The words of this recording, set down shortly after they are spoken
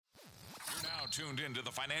tuned into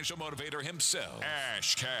the financial motivator himself,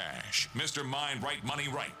 Ash Cash, Mr. Mind Right Money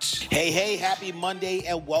Right. Hey, happy Monday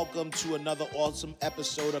and welcome to another awesome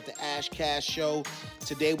episode of the Ash Cash Show.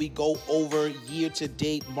 Today we go over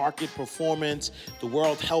year-to-date market performance. The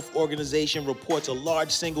World Health Organization reports a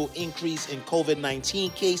large single increase in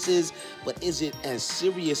COVID-19 cases, but is it as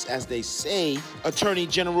serious as they say? Attorney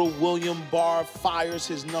General William Barr fires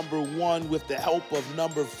his number 1 with the help of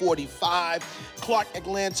number 45. Clark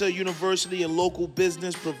Atlanta University and local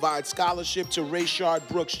business provide scholarship to Rayshard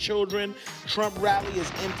Brooks' children. Trump rally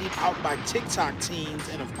is emptied out by TikTok teens.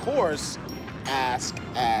 And of course, Ask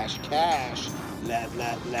Ash Cash.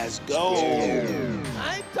 Let's go.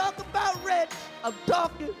 I ain't talking about red. I'm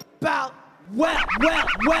talking about well. I get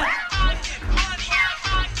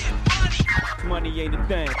money. Money ain't a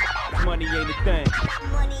thing. Money ain't a thing.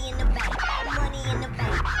 Money in the bank. Money in the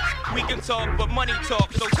bank. We can talk, but money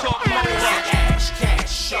talk, so talk more. Ash Cash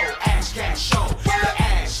Show, Ash Cash Show, the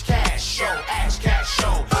Ash Cash Show, Ash Cash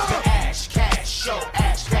Show, the Ash Cash Show,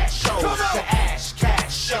 Ash Cash Show, the Ash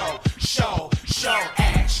Cash Show,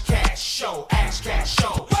 Ash Cash Show, Ash Cash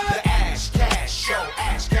Show, the Ash Cash Show,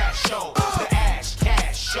 Ash Cash Show, the Ash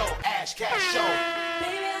Cash Show, Ash Cash Show.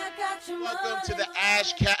 Baby, I got your Welcome to money. the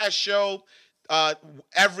Ash Cash Show.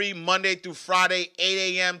 Every Monday through Friday,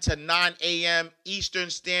 8 a.m. to 9 a.m. Eastern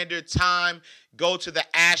Standard Time. Go to the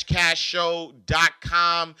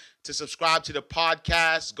ashcashshow.com to subscribe to the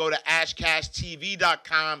podcast. Go to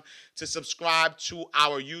ashcashtv.com to subscribe to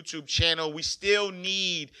our YouTube channel. We still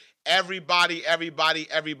need everybody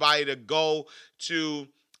to go to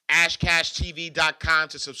ashcashtv.com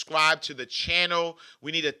to subscribe to the channel.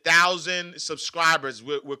 We need 1,000 subscribers.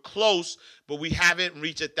 We're close, but we haven't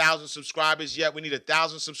reached 1,000 subscribers yet. We need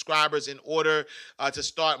 1,000 subscribers in order to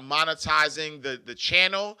start monetizing the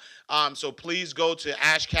channel. So please go to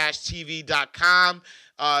ashcashtv.com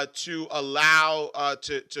to allow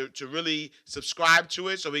to really subscribe to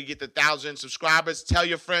it so we get the 1,000 subscribers. Tell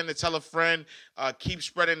your friend to tell a friend. Keep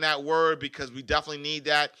spreading that word because we definitely need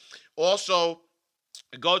that. Also,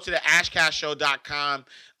 go to the ashcashshow.com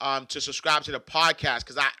to subscribe to the podcast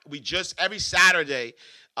because we just every Saturday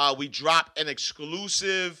we drop an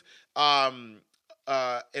exclusive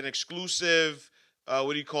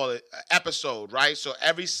episode, right? So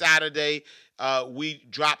every Saturday we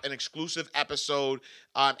drop an exclusive episode,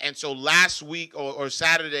 and so last week or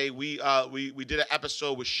Saturday we did an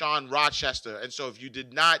episode with Sean Rochester, and so if you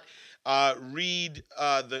did not read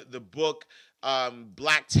the book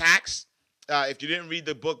Black TACS. If you didn't read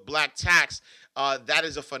the book Black TACS, that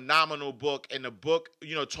is a phenomenal book, and the book,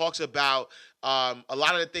 talks about a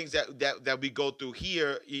lot of the things that we go through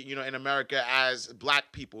here, in America as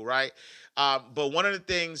Black people, right? But one of the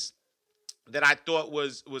things that I thought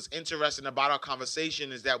was interesting about our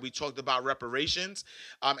conversation is that we talked about reparations,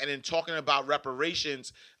 and in talking about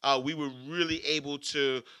reparations, we were really able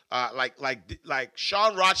to like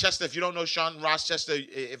Sean Rochester. If you don't know Sean Rochester,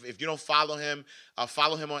 if you don't follow him on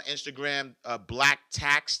Instagram, Black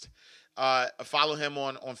Taxed. Follow him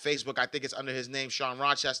on Facebook. I think it's under his name, Sean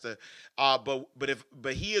Rochester. But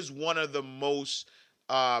he is one of the most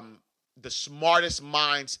the smartest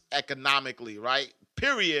minds economically, right?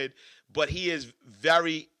 Period. But he is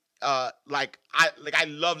very I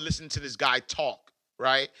love listening to this guy talk,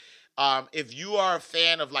 right? If you are a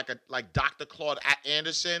fan of like Dr. Claude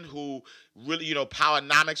Anderson, who really,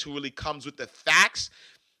 Powernomics, who really comes with the facts.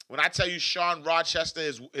 When I tell you Sean Rochester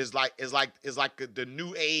is like the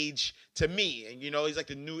new age to me, and he's like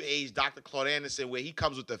the new age Dr. Claude Anderson, where he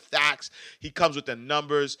comes with the facts, he comes with the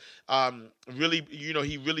numbers. He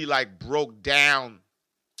really like broke down,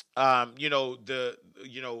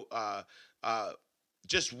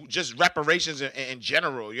 just reparations in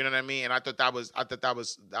general, you know what I mean? And I thought that was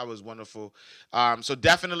wonderful. So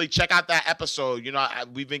definitely check out that episode.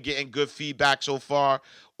 We've been getting good feedback so far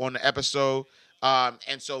on the episode.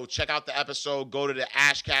 And so check out the episode. Go to the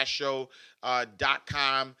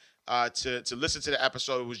ashcashshow.com to listen to the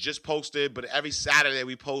episode. It was just posted, but every Saturday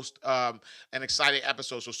we post an exciting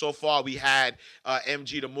episode. So far we had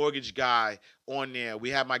MG the mortgage guy on there. We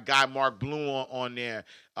had my guy Mark Bloom on there.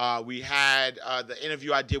 We had the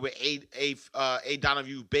interview I did with A.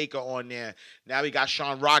 Donovan Baker on there. Now we got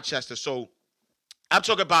Sean Rochester. So I'm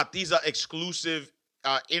talking about these are exclusive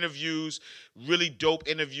interviews, really dope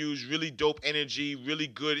interviews, really dope energy, really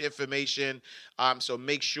good information. So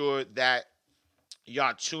make sure that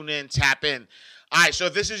y'all tune in, tap in. All right, so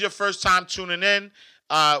if this is your first time tuning in,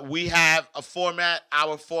 we have a format.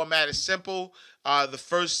 Our format is simple. The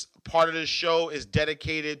first part of the show is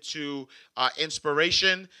dedicated to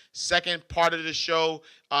inspiration. Second part of the show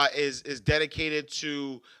is dedicated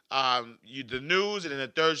to the news, and then the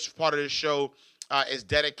third part of the show is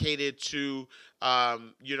dedicated to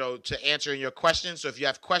to answering your questions. So if you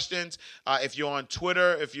have questions, if you're on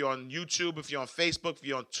Twitter, if you're on YouTube, if you're on Facebook, if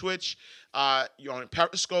you're on Twitch, you're on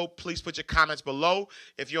Periscope, please put your comments below.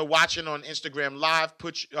 If you're watching on Instagram Live,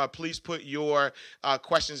 please put your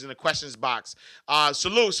questions in the questions box.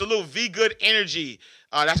 Salute, V Good Energy.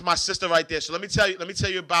 That's my sister right there. So let me tell you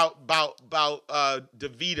about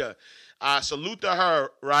Davita. Salute to her,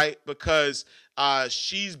 right? Because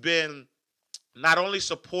she's been not only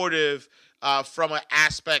supportive from an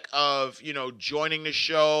aspect of, joining the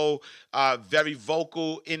show, very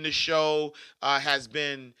vocal in the show, has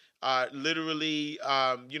been literally,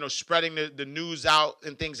 spreading the news out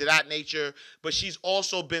and things of that nature. But she's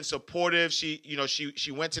also been supportive. She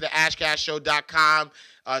went to the ashcashshow.com.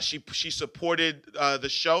 She supported the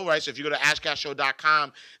show, right? So if you go to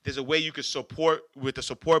ashcashshow.com, there's a way you can support with the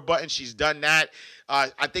support button. She's done that.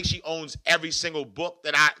 I think she owns every single book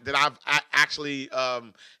that I've actually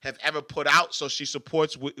have ever put out. So she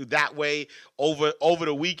supports that way over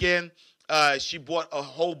the weekend. She bought a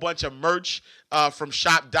whole bunch of merch from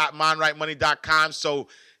shop.mindrightmoney.com. So,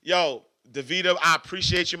 Davita, I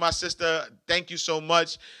appreciate you, my sister. Thank you so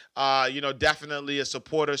much. Definitely a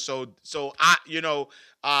supporter. So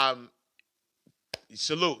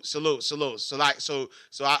salute. So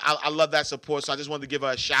I love that support. So I just wanted to give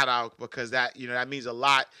her a shout out because that means a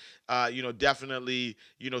lot. Definitely,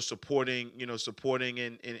 supporting in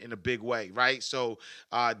a big way, right? So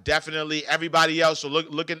definitely everybody else. So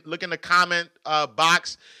look in the comment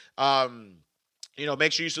box.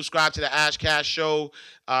 Make sure you subscribe to the Ash Cash Show.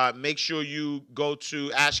 Make sure you go to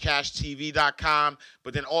ashcashtv.com.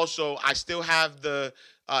 But then also, I still have the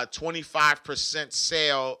 25%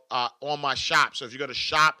 sale on my shop. So if you go to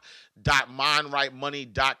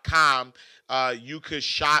shop.mindrightmoney.com, you could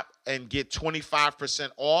shop and get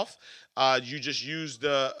 25% off. You just use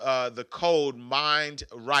the code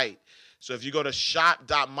MindRight. So if you go to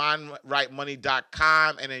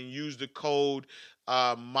shop.mindrightmoney.com and then use the code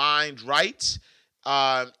MindRight,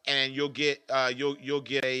 and you'll get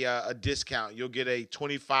a discount. You'll get a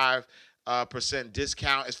 25%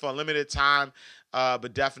 discount. It's for a limited time,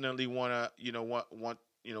 but definitely want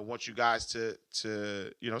you guys to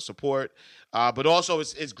support. But also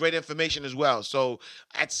it's great information as well. So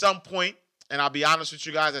at some point, and I'll be honest with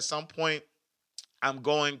you guys, at some point, I'm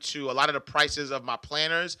going to, a lot of the prices of my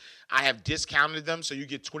planners, I have discounted them, so you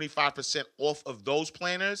get 25% off of those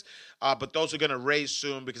planners. But those are going to raise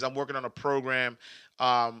soon because I'm working on a program.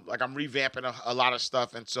 I'm revamping a lot of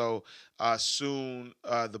stuff, and so soon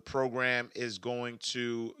the program is going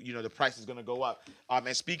to, the price is going to go up.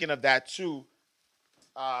 And speaking of that too,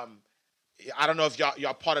 I don't know if y'all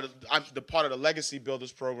I'm the part of the Legacy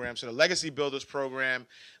Builders program. So the Legacy Builders program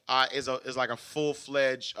is like a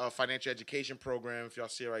full-fledged financial education program. If y'all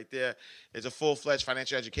see it right there, it's a full-fledged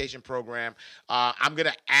financial education program. I'm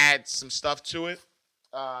gonna add some stuff to it,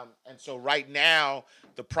 and so right now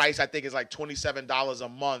the price I think is like $27 a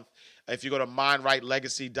month. If you go to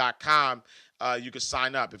mindrightlegacy.com, you can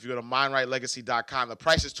sign up. If you go to mindrightlegacy.com, the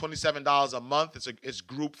price is $27 a month. It's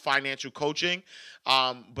group financial coaching,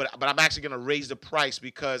 but I'm actually going to raise the price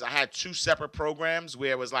because I had two separate programs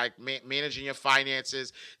where it was like managing your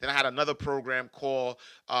finances. Then I had another program called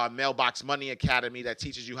Mailbox Money Academy that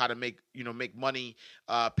teaches you how to make money,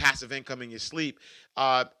 passive income in your sleep.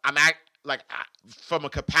 From a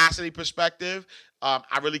capacity perspective,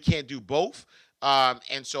 I really can't do both.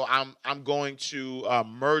 And so I'm going to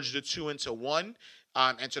merge the two into one,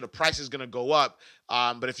 and so the price is going to go up.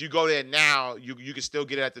 But if you go there now, you can still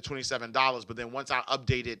get it at the $27. But then once I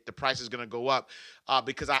update it, the price is going to go up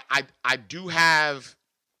because I do have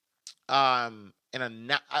not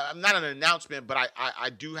an announcement, but I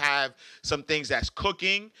do have some things that's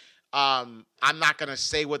cooking. I'm not going to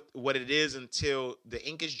say what it is until the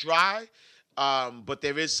ink is dry. But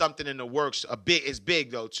there is something in the works. It's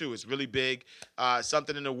big though too. It's really big.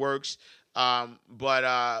 Something in the works. But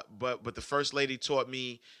the first lady taught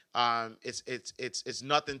me it's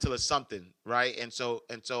nothing till it's something, right? And so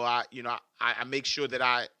I make sure that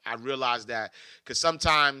I realize that because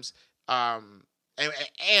sometimes and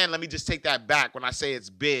let me just take that back when I say it's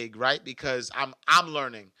big, right? Because I'm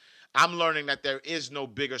learning that there is no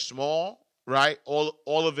big or small. Right,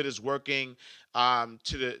 all of it is working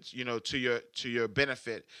to your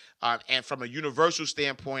benefit, and from a universal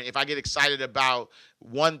standpoint, if I get excited about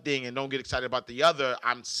one thing and don't get excited about the other,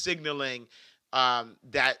 I'm signaling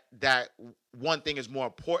that one thing is more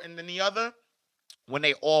important than the other when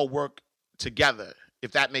they all work together,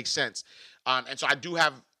 if that makes sense. And so I do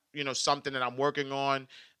have, something that I'm working on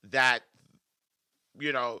that,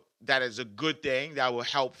 that is a good thing that will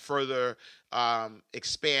help further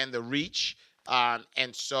expand the reach.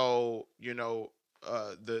 And so,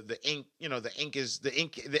 the ink,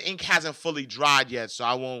 the ink hasn't fully dried yet, so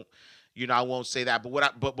I won't say that.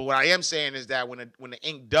 But what I am saying is that when the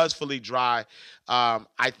ink does fully dry,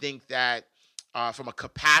 I think that from a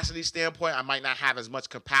capacity standpoint, I might not have as much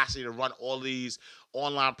capacity to run all these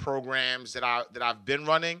online programs that I've been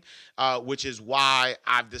running, which is why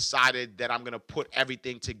I've decided that I'm going to put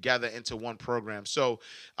everything together into one program. So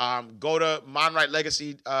go to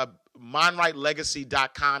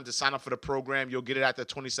mindrightlegacy.com to sign up for the program. You'll get it at the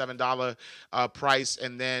 $27 price,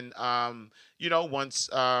 and then once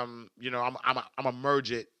I'm gonna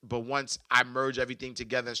merge it. But once I merge everything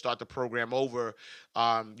together and start the program over,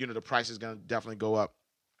 the price is gonna definitely go up.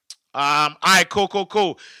 All right,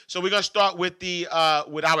 cool. So we're gonna start with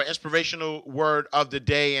with our inspirational word of the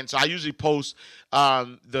day, and so I usually post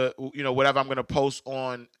whatever I'm gonna post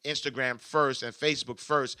on Instagram first and Facebook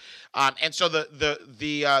first, and so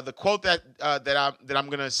the quote that I'm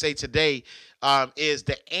gonna say today is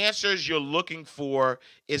the answers you're looking for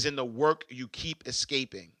is in the work you keep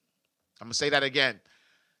escaping. I'm gonna say that again.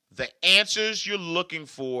 The answers you're looking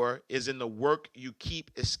for is in the work you keep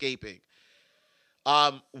escaping.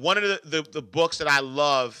 One of the books that I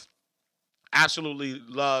absolutely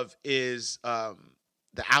love, is The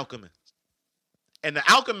Alchemist. And The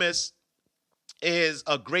Alchemist is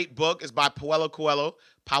a great book. It's by Paulo Coelho.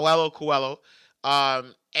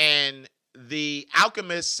 And The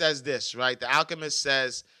Alchemist says this, right? The Alchemist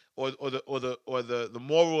says, or the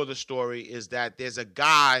moral of the story is that there's a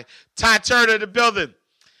guy, Ty Turner in the building.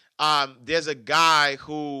 There's a guy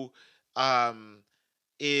who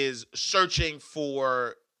is searching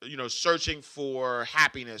for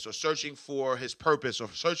happiness, or searching for his purpose, or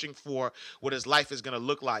searching for what his life is going to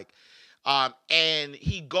look like. And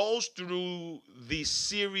he goes through these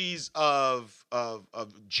series of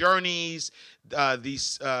journeys,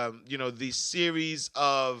 these series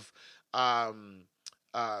of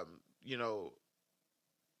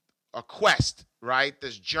a quest, right?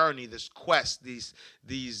 This journey, this quest, a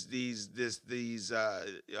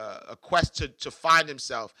quest to find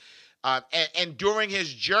himself. And during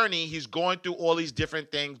his journey, he's going through all these different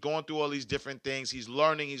things, He's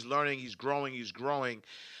learning, he's growing.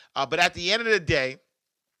 But at the end of the day,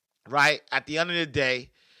 right?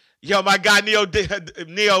 Yo, my guy Neo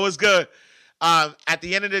was good. At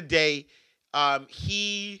the end of the day,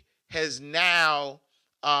 he has now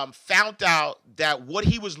found out that what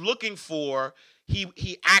he was looking for,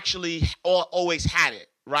 he actually always had it,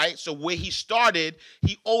 right? So where he started,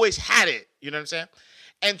 he always had it. You know what I'm saying?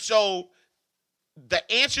 And so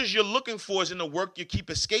the answers you're looking for is in the work you keep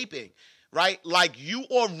escaping, right? Like, you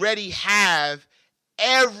already have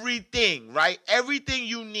everything, right? Everything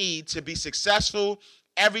you need to be successful,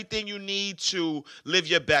 everything you need to live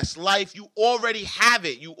your best life, you already have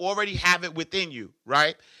it. You already have it within you,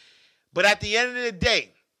 right? But at the end of the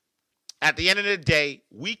day,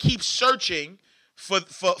 we keep searching for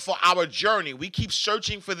our journey. We keep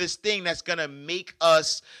searching for this thing that's going to make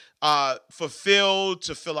us fulfilled,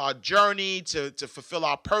 to fill our journey, to fulfill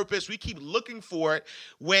our purpose. We keep looking for it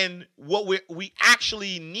when what we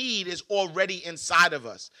actually need is already inside of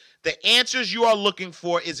us. The answers you are looking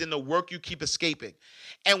for is in the work you keep escaping.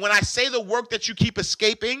 And when I say the work that you keep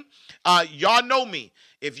escaping, y'all know me.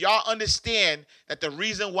 If y'all understand that the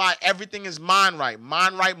reason why everything is mind right,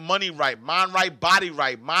 money right, mind right, body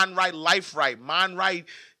right, mind right, life right, mind right,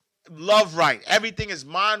 love right, everything is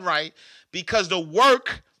mind right, because the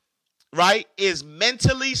work, right, is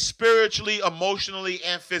mentally, spiritually, emotionally,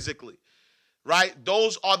 and physically, right?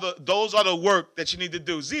 Those are the work that you need to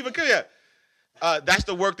do. Ziva, come here. That's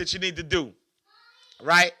the work that you need to do,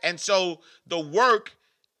 right? And so the work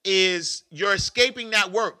is, you're escaping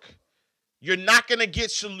that work. You're not gonna get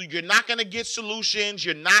solutions.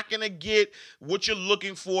 You're not gonna get what you're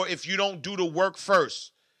looking for if you don't do the work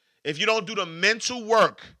first. If you don't do the mental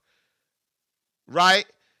work, right?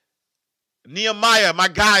 Nehemiah, my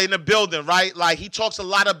guy in the building, right? Like, he talks a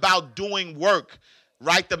lot about doing work,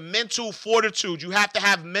 right? The mental fortitude. You have to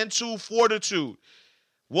have mental fortitude.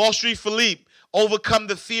 Wall Street Philippe, overcome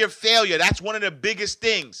the fear of failure. That's one of the biggest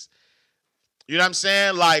things. You know what I'm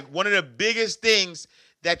saying? Like, one of the biggest things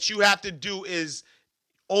that you have to do is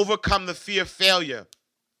overcome the fear of failure.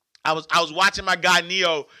 I was watching my guy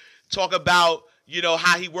Neo talk about,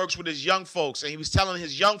 how he works with his young folks, and he was telling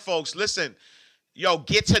his young folks, listen,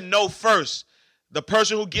 get to know first. The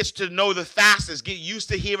person who gets to know the fastest, get used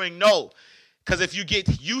to hearing no. Because if you get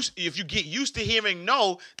used to hearing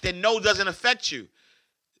no, then no doesn't affect you.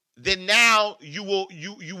 Then now you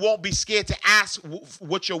won't be scared to ask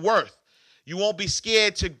what you're worth. You won't be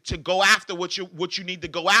scared to go after what you need to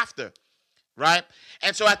go after, right?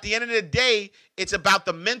 And so at the end of the day, it's about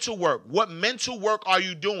the mental work. What mental work are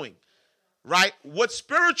you doing, right? What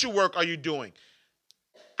spiritual work are you doing?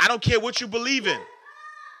 I don't care what you believe in,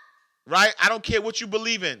 right? I don't care what you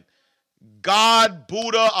believe in. God,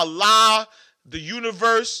 Buddha, Allah, the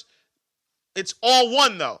universe, it's all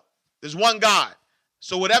one though. There's one God.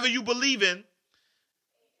 So whatever you believe in,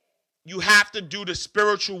 you have to do the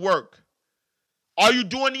spiritual work. Are you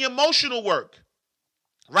doing the emotional work?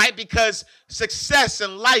 Right? Because success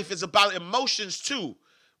in life is about emotions too.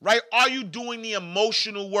 Right? Are you doing the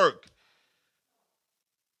emotional work?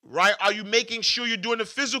 Right? Are you making sure you're doing the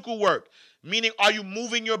physical work? Meaning, are you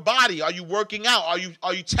moving your body? Are you working out?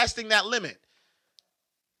 Are you testing that limit?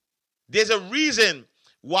 There's a reason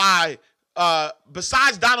why,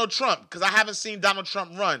 besides Donald Trump, because I haven't seen Donald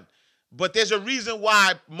Trump run, but there's a reason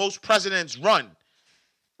why most presidents run,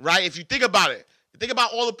 right? If you think about it, think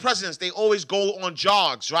about all the presidents. They always go on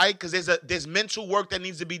jogs, right? Because there's mental work that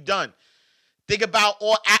needs to be done. Think about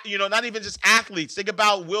all, not even just athletes. Think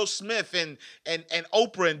about Will Smith and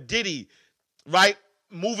Oprah and Diddy, right?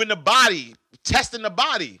 Moving the body, testing the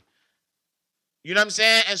body. You know what I'm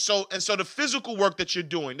saying? And so the physical work that you're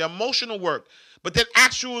doing, the emotional work, but then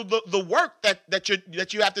the work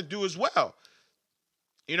that you have to do as well.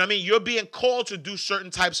 You know what I mean? You're being called to do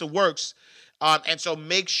certain types of works. And so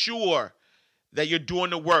make sure that you're doing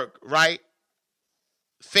the work, right?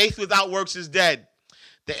 Faith without works is dead.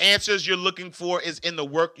 The answers you're looking for is in the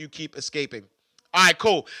work you keep escaping. All right,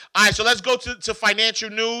 cool. All right, so let's go to financial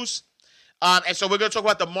news. And so we're going to talk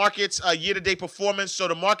about the market's year-to-date performance. So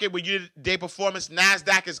the market with year-to-date performance,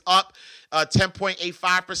 NASDAQ is up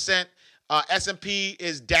 10.85%. S&P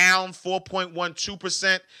is down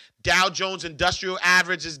 4.12%. Dow Jones Industrial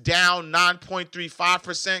Average is down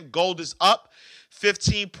 9.35%. Gold is up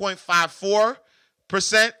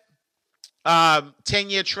 15.54%.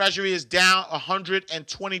 10-year Treasury is down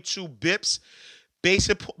 122 bips,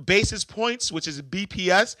 basis points, which is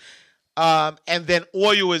BPS. And then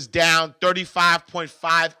oil is down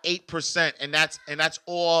 35.58%, and that's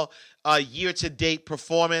all year-to-date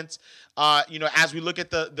performance. As we look at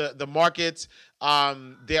the markets,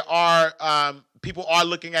 there are people are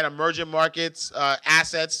looking at emerging markets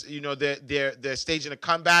assets. They're staging a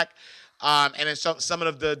comeback, and then some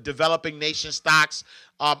of the developing nation stocks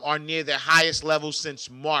are near their highest level since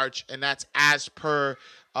March, and that's as per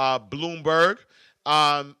Bloomberg.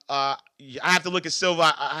 I have to look at silver.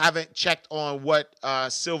 I haven't checked on what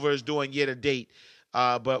silver is doing year to date,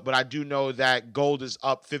 but I do know that gold is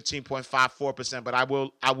up 15.54%. But I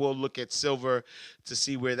will look at silver to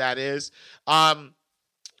see where that is.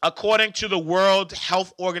 According to the World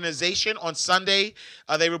Health Organization, on Sunday,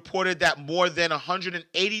 they reported that more than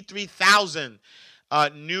 183,000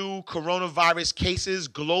 new coronavirus cases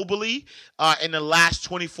globally in the last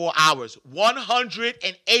 24 hours.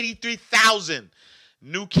 183,000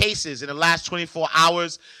 new cases in the last 24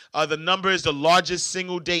 hours. The number is the largest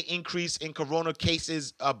single-day increase in corona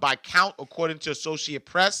cases by count, according to Associated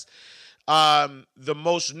Press. The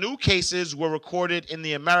most new cases were recorded in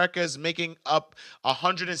the Americas, making up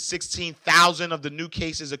 116,000 of the new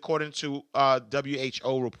cases, according to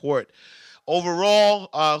WHO report. Overall,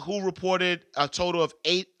 WHO reported a total of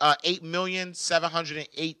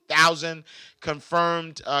 8,708,000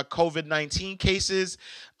 confirmed COVID-19 cases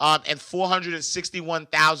and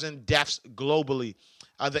 461,000 deaths globally.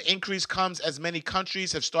 The increase comes as many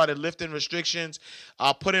countries have started lifting restrictions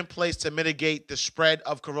put in place to mitigate the spread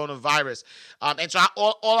of coronavirus. And so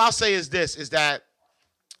all I'll say is this, is that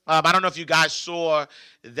I don't know if you guys saw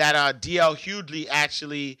that D.L. Hughley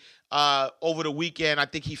actually over the weekend, I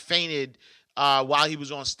think he fainted while he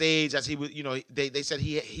was on stage, as he was, they said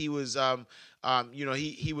he was,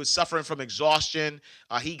 he was suffering from exhaustion.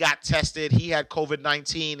 He got tested. He had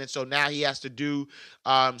COVID-19, and so now he has to do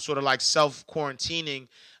sort of like self-quarantining.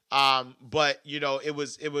 But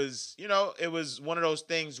it was one of those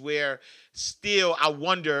things where still I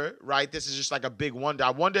wonder, right? This is just like a big wonder.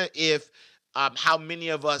 I wonder if how many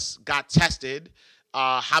of us got tested,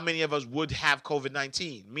 how many of us would have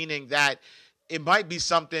COVID-19, meaning that it might be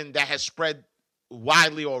something that has spread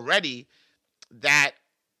widely already, that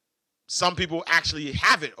some people actually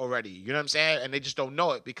have it already, you know what I'm saying? And they just don't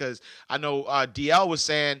know it, because I know DL was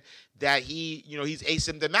saying that he's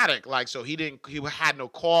asymptomatic. Like, so he had no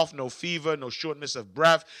cough, no fever, no shortness of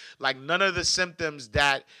breath, like none of the symptoms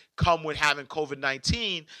that come with having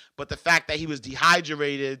COVID-19, but the fact that he was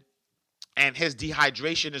dehydrated and his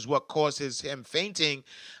dehydration is what caused him fainting.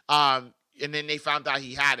 And then they found out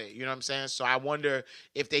he had it. You know what I'm saying? So I wonder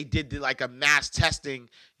if they did like a mass testing,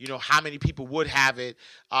 how many people would have it.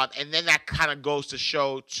 And then that kind of goes to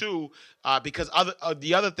show too, because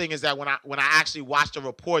the other thing is that when I actually watched a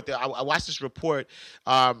report, I watched this report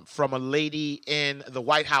from a lady in the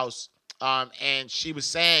White House, and she was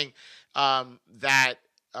saying that.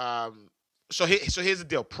 So here's the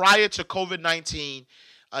deal. Prior to COVID-19,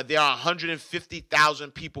 there are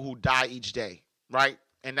 150,000 people who die each day, right?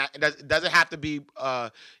 And that it doesn't have to be,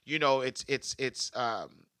 it's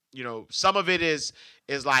some of it is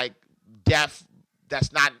like death.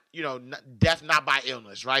 That's not, death not by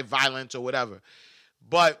illness, right? Violence or whatever.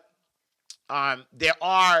 But there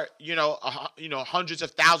are, hundreds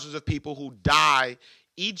of thousands of people who die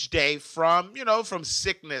each day from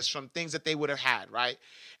sickness, from things that they would have had, right?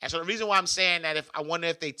 And so the reason why I'm saying that, I wonder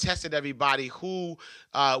if they tested everybody who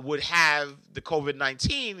would have the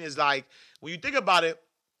COVID-19 is like, when you think about it,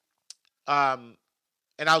 and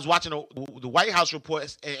I was watching the White House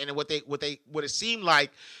report, and what it seemed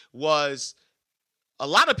like was a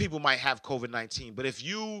lot of people might have COVID-19, but if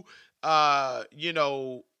you had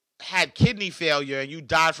kidney failure and you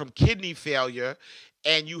died from kidney failure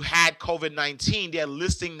and you had COVID-19, they're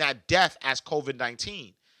listing that death as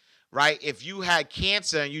COVID-19, right? If you had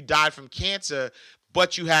cancer and you died from cancer,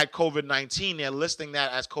 but you had COVID-19, they're listing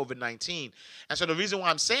that as COVID-19. And so the reason why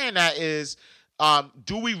I'm saying that is,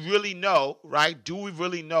 do we really know, right? Do we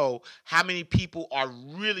really know how many people are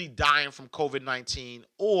really dying from COVID-19,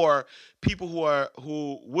 or people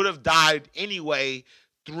who would have died anyway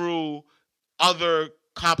through other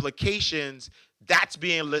complications? That's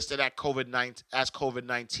being listed as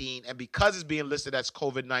COVID-19, and because it's being listed as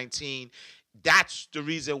COVID-19, that's the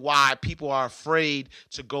reason why people are afraid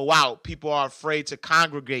to go out. People are afraid to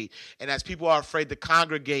congregate. And as people are afraid to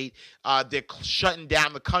congregate, they're shutting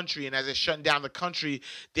down the country. And as they're shutting down the country,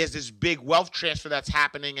 there's this big wealth transfer that's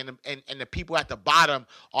happening. And the people at the bottom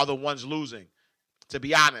are the ones losing, to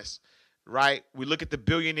be honest, right? We look at the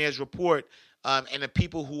billionaires report, and the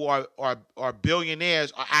people who are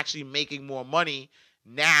billionaires are actually making more money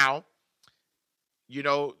now.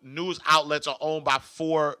 News outlets are owned by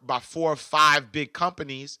four or five big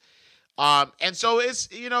companies. And so it's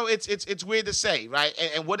weird to say, right?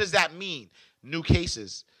 And what does that mean? New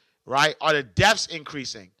cases, right? Are the deaths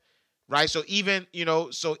increasing, right? So even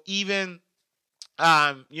even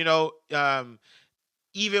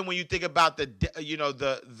when you think about the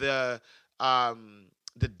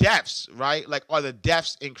deaths, right? Like, are the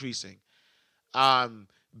deaths increasing?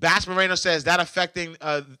 Bass Moreno says that affecting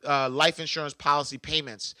life insurance policy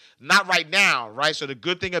payments. Not right now, right? So the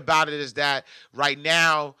good thing about it is that right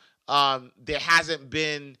now there hasn't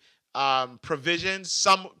been provisions.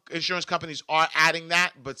 Some insurance companies are adding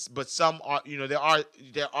that, but some are, there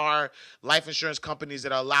are life insurance companies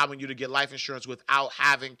that are allowing you to get life insurance without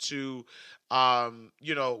having to have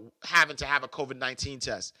a COVID-19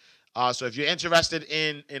 test. So if you're interested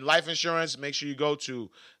in life insurance, make sure you go to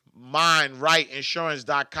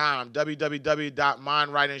mindrightinsurance.com,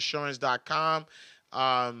 www.mindrightinsurance.com.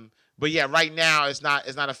 But yeah, right now it's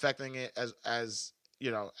not affecting it as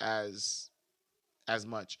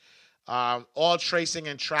much. All tracing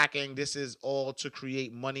and tracking, this is all to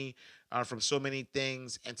create money from so many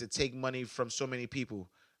things and to take money from so many people,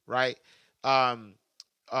 right?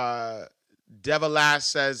 Devalass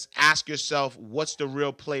says, ask yourself, what's the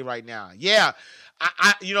real play right now? Yeah,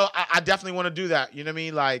 I definitely want to do that. You know what I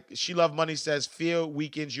mean? Like, She Love Money says, fear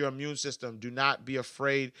weakens your immune system. Do not be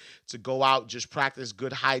afraid to go out. Just practice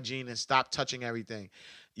good hygiene and stop touching everything.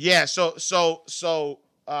 Yeah, so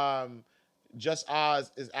Just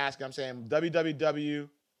Oz is asking, I'm saying www.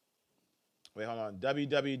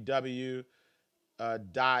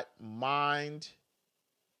 Dot mind.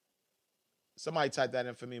 Somebody type that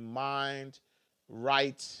in for me.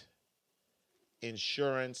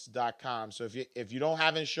 mindrightinsurance.com. So if you don't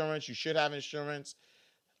have insurance, you should have insurance.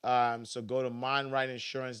 So go to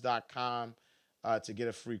mindrightinsurance.com to get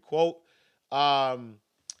a free quote.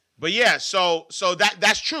 But yeah, so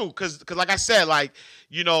that's true because like I said, like,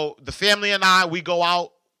 the family and I, we go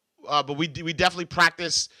out, but we definitely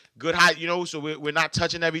practice good height, so we're not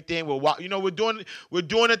touching everything. We're doing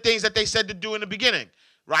the things that they said to do in the beginning.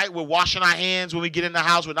 Right, we're washing our hands when we get in the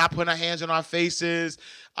house. We're not putting our hands on our faces.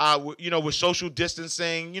 We're social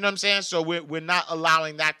distancing. You know what I'm saying? So we're not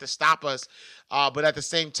allowing that to stop us. But at the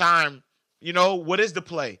same time, what is the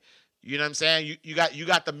play? You know what I'm saying? You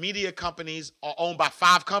got the media companies are owned by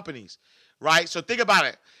 5 companies, right? So think about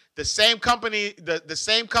it. The same company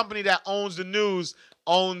that owns the news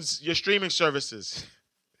owns your streaming services,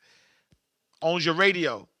 owns your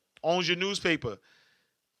radio, owns your newspaper.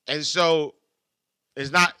 And so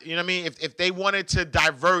it's not, you know what I mean? If they wanted to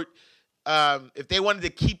divert, if they wanted to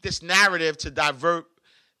keep this narrative to divert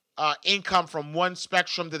income from one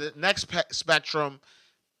spectrum to the next spectrum,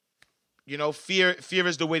 you know, fear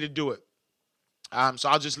is the way to do it. So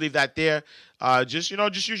I'll just leave that there. Just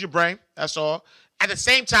use your brain. That's all. At the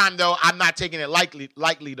same time, though, I'm not taking it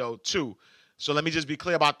lightly though, too. So let me just be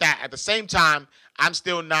clear about that. At the same time, I'm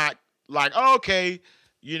still not like, oh, okay,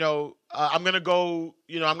 I'm gonna go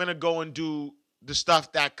and do the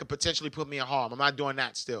stuff that could potentially put me in harm. I'm not doing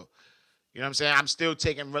that still. You know what I'm saying? I'm still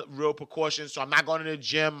taking real precautions. So I'm not going to the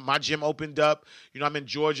gym. My gym opened up. I'm in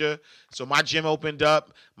Georgia. So my gym opened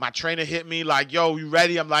up. My trainer hit me like, yo, you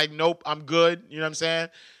ready? I'm like, nope, I'm good. You know what I'm saying?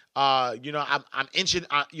 I'm inching.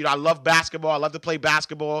 I love basketball. I love to play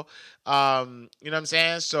basketball. You know what I'm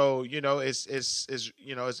saying? So, it's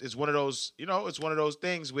one of those, it's one of those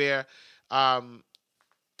things where I'm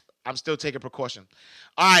still taking precaution.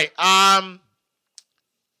 All right.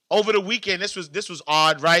 Over the weekend, this was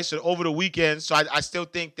odd, right? So over the weekend, so I still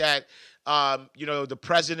think that the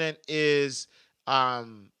president is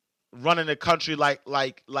running the country like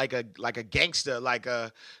a gangster, like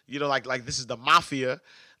this is the mafia.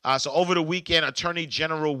 So over the weekend, Attorney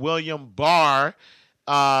General William Barr,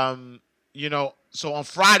 so on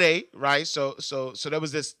Friday, right? So there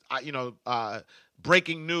was this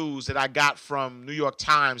breaking news that I got from New York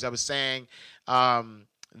Times that was saying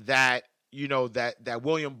that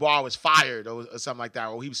William Barr was fired or something like that,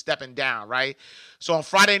 or he was stepping down, right? So on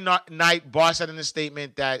Friday night, Barr said in a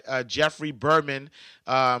statement that Jeffrey Berman,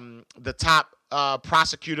 the top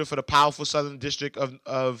prosecutor for the powerful Southern District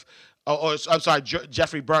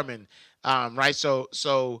Jeffrey Berman, right?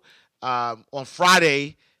 So on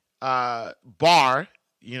Friday, Barr,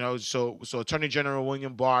 so Attorney General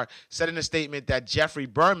William Barr said in a statement that Jeffrey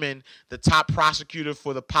Berman, the top prosecutor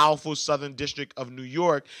for the powerful Southern District of New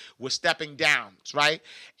York, was stepping down, right?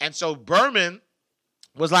 And so Berman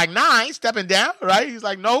was like, nah, I ain't stepping down, right? He's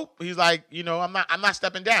like, nope. He's like, I'm not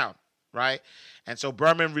stepping down, right? And so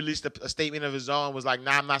Berman released a statement of his own, was like,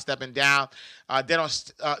 nah, I'm not stepping down. Then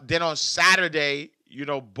on Saturday,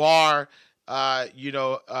 Barr,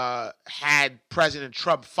 had President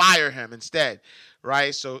Trump fire him instead.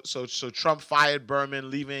 Right, so Trump fired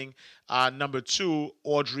Berman, leaving number 2,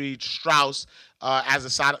 Audrey Strauss, as a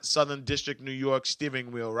Southern District New York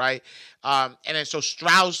steering wheel, right? And then so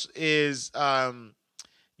Strauss is, gonna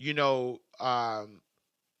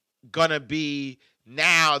be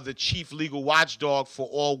now the chief legal watchdog for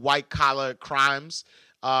all white collar crimes,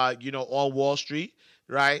 all Wall Street,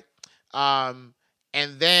 right? And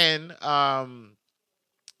then,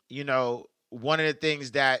 one of the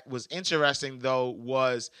things that was interesting, though,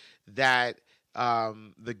 was that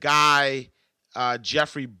the guy,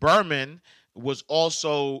 Jeffrey Berman, was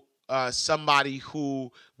also somebody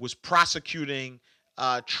who was prosecuting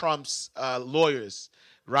Trump's lawyers,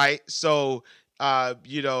 right? So, I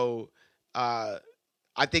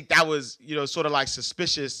think that was, sort of like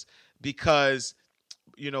suspicious because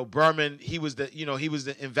Berman, he was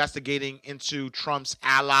the investigating into Trump's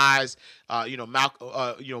allies,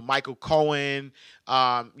 Michael Cohen,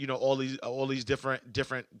 all these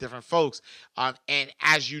different folks. And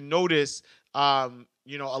as you notice, a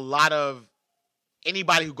lot of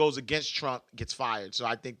anybody who goes against Trump gets fired. So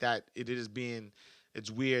I think that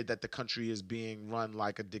it's weird that the country is being run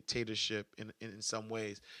like a dictatorship in some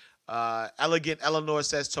ways. Elegant Eleanor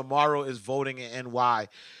says tomorrow is voting in NY.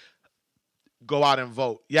 Go out and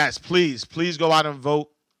vote. Yes, please go out and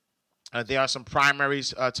vote. There are some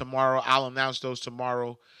primaries tomorrow. I'll announce those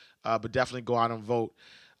tomorrow, but definitely go out and vote.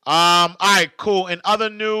 All right, cool. In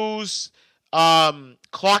other news,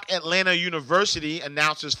 Clark Atlanta University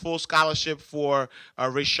announces full scholarship for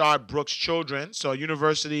Rayshard Brooks' children. So a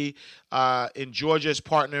university in Georgia is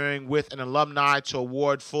partnering with an alumni to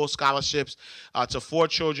award full scholarships to 4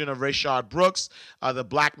 children of Rayshard Brooks, the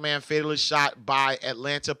black man fatally shot by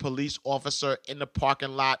Atlanta police officer in the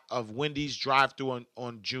parking lot of Wendy's drive-thru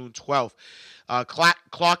on June 12th.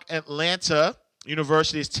 Clark Atlanta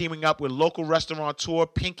University is teaming up with local restaurateur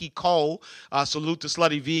Pinky Cole. Salute to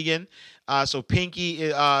Slutty Vegan. So Pinky,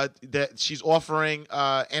 that she's offering,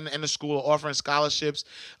 and the school are offering scholarships,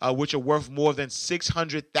 which are worth more than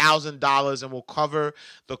 $600,000 and will cover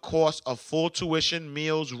the cost of full tuition,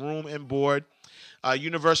 meals, room, and board.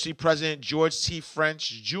 University President George T.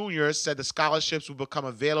 French Jr. said the scholarships will become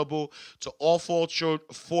available to all 4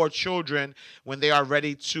 children when they are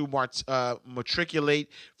ready to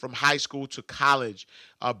matriculate from high school to college.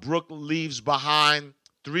 Brooke leaves behind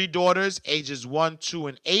 3 daughters, ages 1, 2,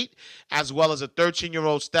 and 8, as well as a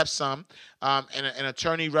 13-year-old stepson. And an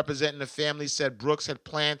attorney representing the family said Brooks had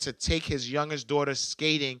planned to take his youngest daughter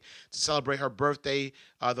skating to celebrate her birthday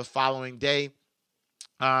the following day.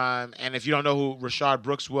 And if you don't know who Rayshard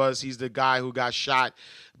Brooks was, he's the guy who got shot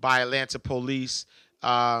by Atlanta police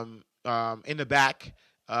in the back,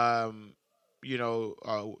 2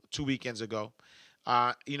 weekends ago.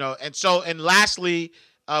 And lastly,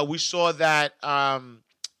 we saw that,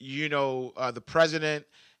 the president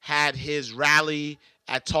had his rally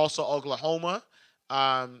at Tulsa, Oklahoma,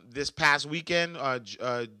 this past weekend,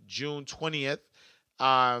 June 20th,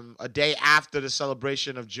 a day after the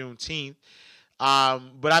celebration of Juneteenth.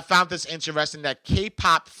 But I found this interesting that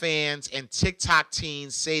K-pop fans and TikTok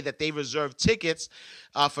teens say that they reserved tickets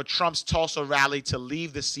for Trump's Tulsa rally to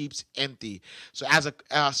leave the seats empty. So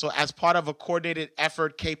as part of a coordinated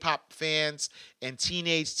effort, K-pop fans and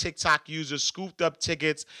teenage TikTok users scooped up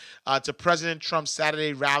tickets to President Trump's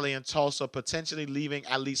Saturday rally in Tulsa, potentially leaving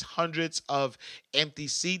at least hundreds of empty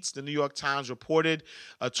seats. The New York Times reported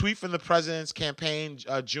a tweet from the president's campaign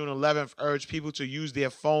June 11th urged people to use their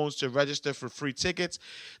phones to register for free tickets.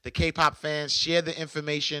 The K-pop fans shared the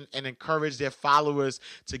information and encouraged their followers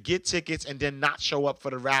to get tickets and then not show up for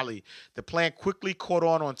the rally. The plan quickly caught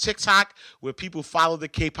on TikTok, where people followed the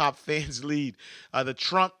K-pop fans' lead. The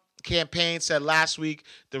Trump campaign said last week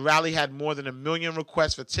the rally had more than 1 million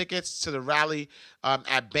requests for tickets to the rally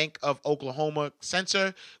at Bank of Oklahoma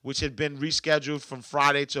Center, which had been rescheduled from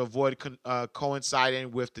Friday to avoid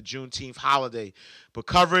coinciding with the Juneteenth holiday. But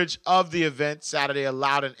coverage of the event Saturday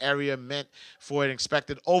allowed an area meant for an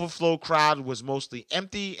expected overflow crowd was mostly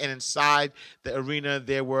empty, and inside the arena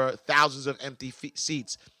there were thousands of empty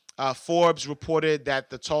seats. Forbes reported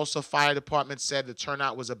that the Tulsa Fire Department said the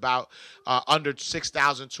turnout was about under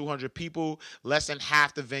 6,200 people, less than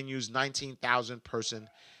half the venue's 19,000 person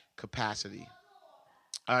capacity.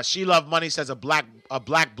 She Love Money says a black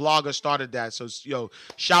blogger started that. So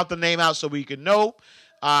shout the name out so we can know.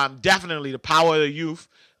 Definitely the power of the youth.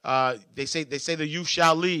 They say the youth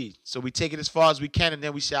shall lead. So we take it as far as we can, and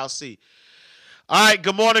then we shall see. All right,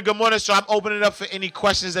 good morning. So I'm opening it up for any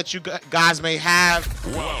questions that you guys may have.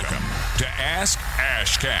 Welcome to Ask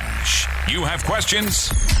Ash Cash. You have questions?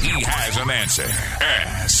 He has an answer.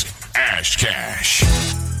 Ask Ash Cash.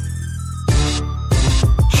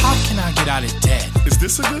 How can I get out of debt? Is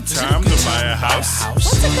this a good time to buy a house?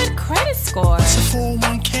 What's a good credit score? What's a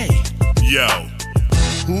 401k? Yo,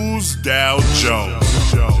 who's Dow Jones?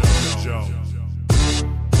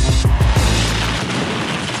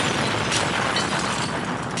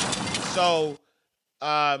 So,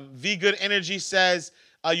 V Good Energy says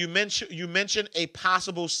you mentioned a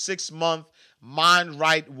possible 6-month Mind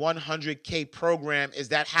Right 100K program. Is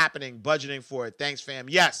that happening? Budgeting for it? Thanks, fam.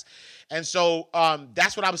 Yes, and so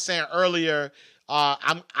that's what I was saying earlier.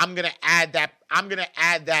 I'm gonna add that. I'm gonna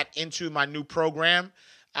add that into my new program.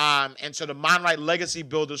 And so the Mind Right Legacy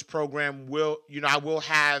Builders program I will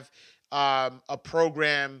have a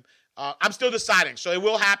program. I'm still deciding. So it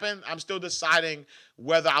will happen. I'm still deciding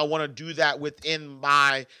whether I want to do that within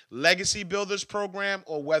my Legacy Builders program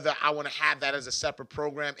or whether I want to have that as a separate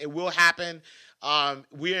program. It will happen.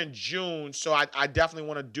 We're in June, so I definitely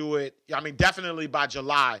want to do it. Definitely by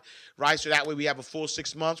July, right? So that way we have a full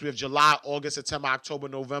 6 months. We have July, August, September, October,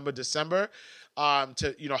 November, December.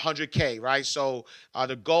 To 100K, right? So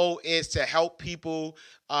the goal is to help people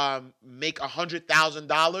make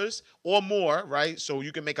 $100,000 or more, right? So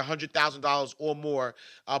you can make $100,000 or more,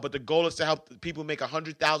 but the goal is to help people make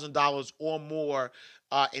 $100,000 or more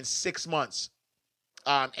in 6 months.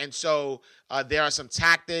 And so there are some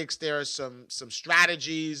tactics, there are some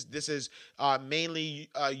strategies. This is mainly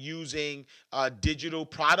using digital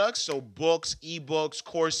products, so books, ebooks,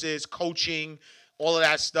 courses, coaching, all of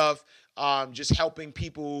that stuff. Just helping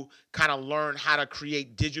people kind of learn how to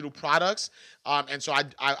create digital products. And so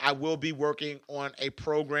I will be working on a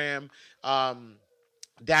program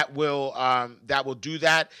that will do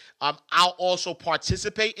that. I'll also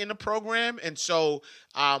participate in the program. And so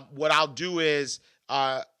what I'll do is,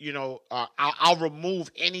 I'll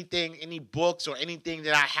remove any books or anything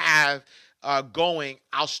that I have going.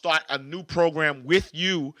 I'll start a new program with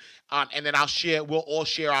you, and then we'll all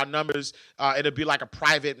share our numbers. It'll be like a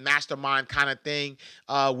private mastermind kind of thing.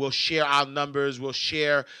 We'll share our numbers. We'll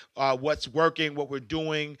share what's working, what we're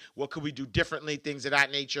doing, what could we do differently, things of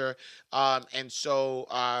that nature. And so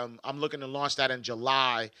I'm looking to launch that in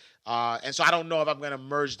July. And so I don't know if I'm going to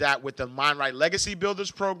merge that with the Mind Right Legacy Builders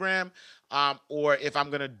program, or if I'm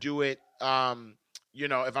going to do it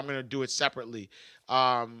if I'm gonna do it separately.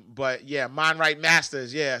 But yeah, Mind Right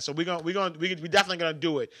Masters. Yeah, so we definitely gonna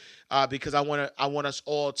do it because I want us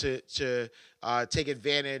all to take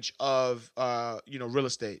advantage of real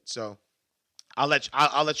estate. So I'll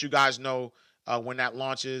let you guys know when that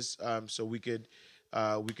launches, so we could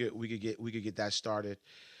get that started.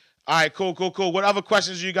 All right, cool. What other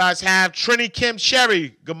questions do you guys have? Trini Kim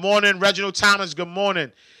Cherry, good morning. Reginald Thomas, good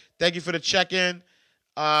morning. Thank you for the check-in.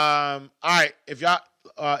 All right, if y'all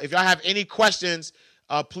have any questions,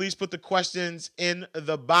 please put the questions in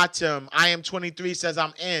the bottom. I am 23 says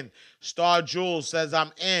I'm in. Star Jules says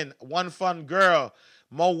I'm in. One Fun Girl,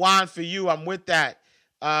 Mo Wine for you. I'm with that.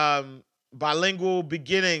 Bilingual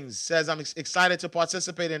Beginnings says I'm excited to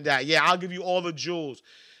participate in that. Yeah, I'll give you all the jewels.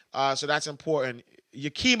 So that's important.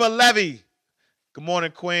 Yakima Levy, good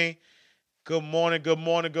morning, Queen. Good morning.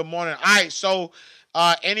 All right, so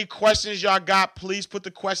any questions y'all got, please put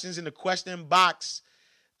the questions in the question box.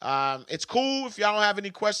 It's cool if y'all don't have any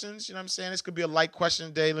questions. You know what I'm saying? This could be a light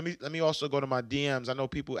question day. Let me also go to my DMs. I know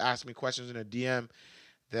people ask me questions in a DM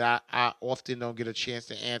that I often don't get a chance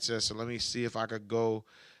to answer. So let me see if I could go.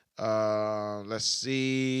 Let's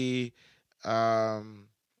see. Dope.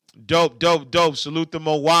 Salute to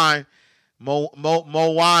Mo Wine. Mo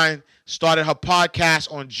Wine started her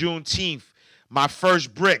podcast on Juneteenth. My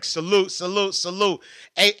first brick. Salute.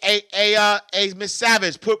 Hey, Miss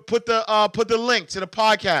Savage, put the link to the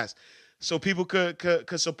podcast so people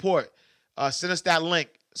could support. Send us that link.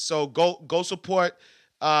 So go support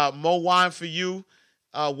Mo Wine for you.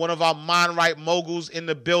 One of our Mind Right moguls in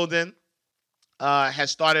the building has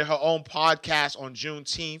started her own podcast on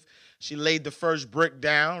Juneteenth. She laid the first brick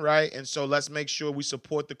down, right? And so let's make sure we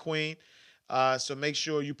support the queen. So make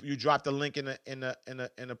sure you drop the link in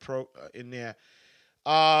there.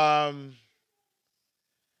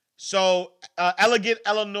 So Elegant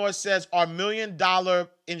Eleanor says, are $1 million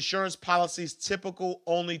insurance policies typical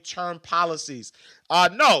only term policies?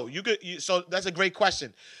 No, so that's a great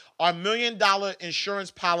question. Are $1 million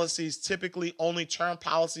insurance policies typically only term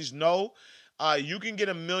policies? No. You can get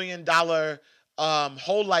 $1 million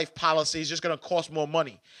whole life policy. It's just going to cost more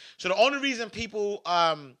money. So the only reason people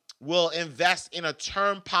will invest in a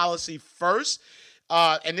term policy first,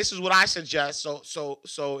 and this is what I suggest.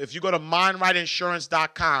 So if you go to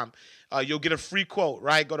mindrightinsurance.com, you'll get a free quote,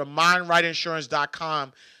 right? Go to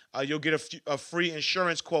mindrightinsurance.com. You'll get a free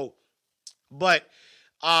insurance quote. But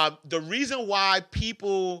the reason why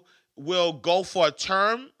people will go for a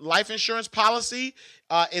term life insurance policy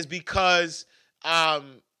is because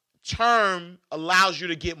term allows you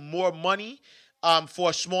to get more money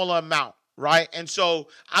for a smaller amount, right? And so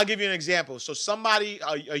I'll give you an example. So somebody,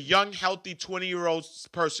 a young, healthy 20-year-old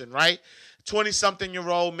person, right?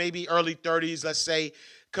 20-something-year-old, maybe early 30s, let's say,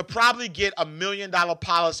 could probably get $1 million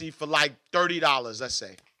policy for like $30, let's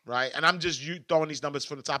say, right? And I'm just throwing these numbers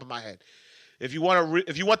from the top of my head. If you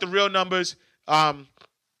want the real numbers,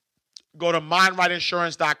 go to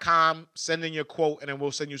mindrightinsurance.com, send in your quote, and then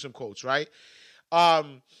we'll send you some quotes, right?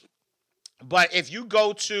 But if you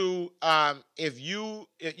go to, a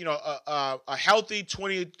healthy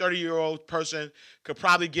 20, 30-year-old person could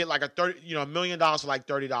probably get like $1 million for like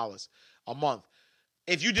 $30 a month.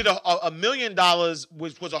 If you did $1 million,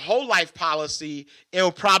 which was a whole life policy, it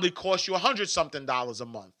will probably cost you $100-something a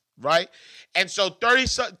month, right? And so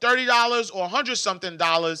 $30 or $100-something,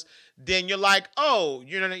 then you're like, oh,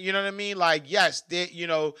 you know what I mean? Like, yes,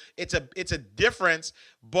 it's a difference,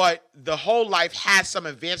 but the whole life has some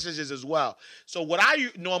advantages as well. So what I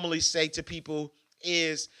normally say to people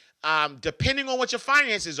is, depending on what your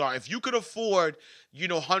finances are, if you could afford,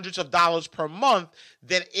 hundreds of dollars per month,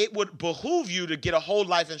 then it would behoove you to get a whole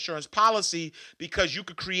life insurance policy because you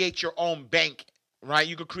could create your own bank, right?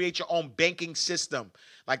 You could create your own banking system.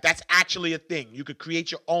 Like, that's actually a thing. You could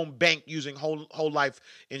create your own bank using whole life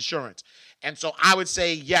insurance. And so I would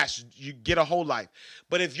say, yes, you get a whole life.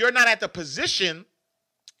 But if you're not at the position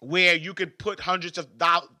where you could put hundreds of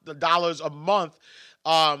dollars a month,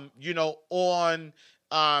 on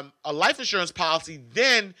a life insurance policy,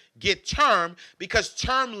 then get term, because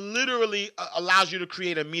term literally allows you to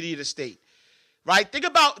create immediate estate, right? Think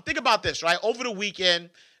about this, right? Over the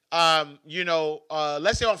weekend,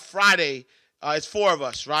 let's say on Friday, it's four of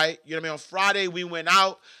us, right? You know what I mean? On Friday, we went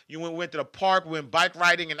out. We went to the park. We went bike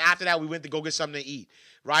riding. And after that, we went to go get something to eat,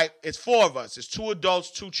 right? It's four of us. It's 2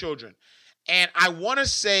 adults, 2 children. And I want to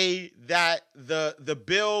say that the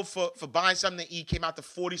bill for buying something to eat came out to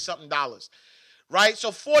 $40-something, right?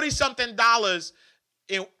 So $40-something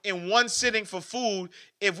in one sitting for food.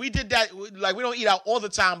 If we did that, like, we don't eat out all the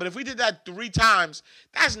time, but if we did that 3 times,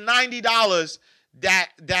 that's $90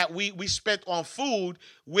 that we spent on food,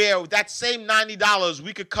 where that same $90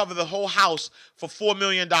 we could cover the whole house for $4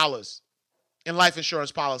 million in life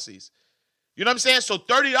insurance policies. You know what I'm saying? So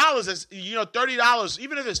 $30 is, $30,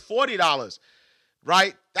 even if it's $40,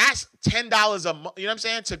 right? That's $10 a month, you know what I'm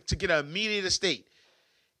saying, to get an immediate estate.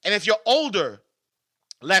 And if you're older,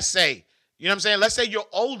 let's say, you know what I'm saying? Let's say you're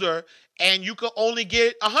older and you could only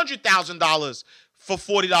get $100,000 for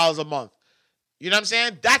 $40 a month. You know what I'm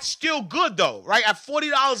saying? That's still good though, right? At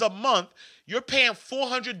 $40 a month, you're paying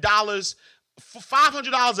 $400,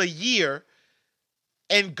 $500 a year,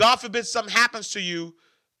 and God forbid something happens to you,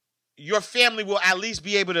 your family will at least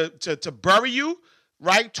be able to bury you,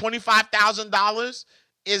 right? $25,000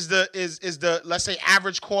 is the let's say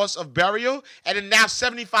average cost of burial, and then now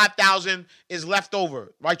 $75,000 is left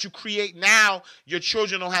over, right? You create, now your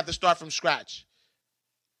children don't have to start from scratch.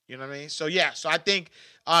 You know what I mean? So yeah, so I think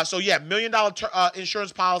 $1 million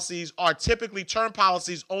insurance policies are typically term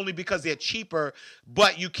policies only because they're cheaper,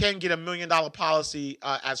 but you can get $1 million policy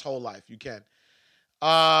as whole life. You can.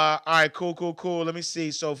 All right, cool. Let me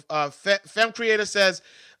see. So Fem Creator says,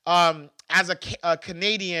 as a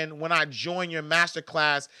Canadian, when I join your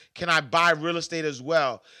masterclass, can I buy real estate as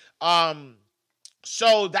well?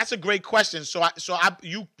 So that's a great question.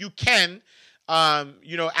 You can,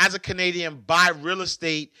 as a Canadian, buy real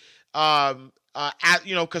estate,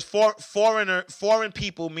 because foreign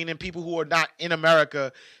people, meaning people who are not in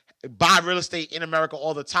America, buy real estate in America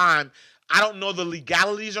all the time. I don't know the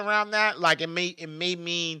legalities around that. Like it may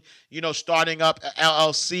mean, starting up an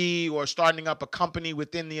LLC or starting up a company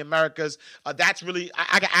within the Americas. That's really,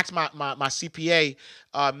 I can ask my CPA,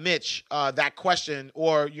 Mitch, that question,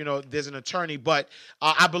 or, there's an attorney, but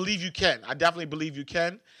I believe you can. I definitely believe you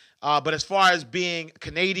can. But as far as being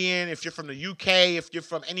Canadian, if you're from the UK, if you're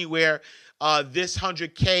from anywhere, this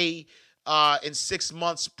 100K in 6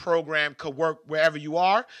 months program could work wherever you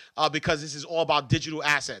are, because this is all about digital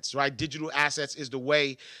assets, right? Digital assets is the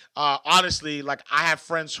way. Honestly, like I have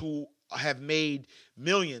friends who have made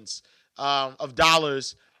millions of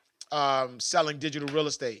dollars selling digital real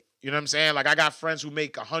estate. You know what I'm saying? Like I got friends who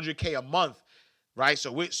make 100K a month, right?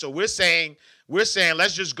 So we're saying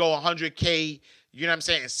let's just go 100K. You know what I'm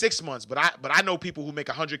saying, in 6 months. But I know people who make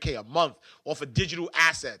 100K a month off of digital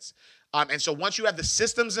assets. And so once you have the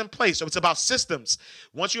systems in place, so it's about systems.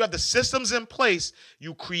 Once you have the systems in place,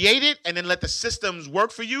 you create it and then let the systems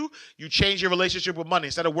work for you. You change your relationship with money.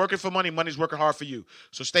 Instead of working for money, money's working hard for you.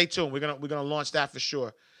 So stay tuned. We're gonna launch that for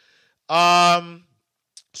sure. So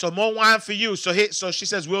more wine for you. So she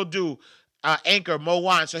says we'll do Anchor, more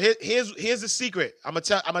wine. So here's the secret. I'm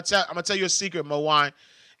gonna tell you a secret, Mo Wine.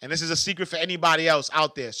 And this is a secret for anybody else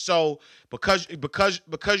out there. So because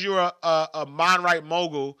you're a mind right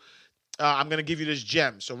mogul, I'm going to give you this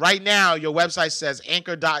gem. So right now, your website says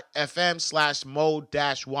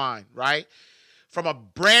anchor.fm/mo-wine, right? From a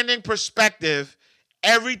branding perspective,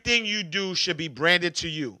 everything you do should be branded to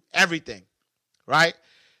you. Everything, right?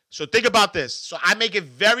 So think about this. So I make it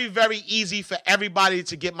very, very easy for everybody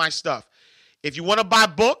to get my stuff. If you want to buy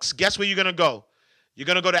books, guess where you're going to go? You're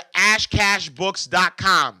going to go to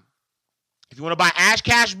ashcashbooks.com. If you want to buy Ash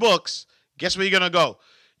Cash Books, guess where you're going to go?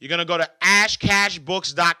 You're going to go to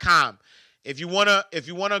ashcashbooks.com. If you want to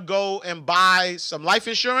go and buy some life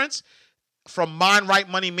insurance from Mind Right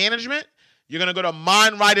Money Management, you're going to go to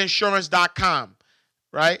mindrightinsurance.com,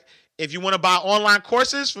 right? If you want to buy online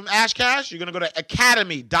courses from Ash Cash, you're going to go to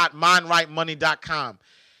academy.mindrightmoney.com.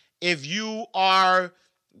 If you are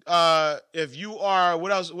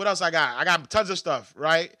what else I got? I got tons of stuff,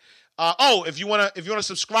 right? If you want to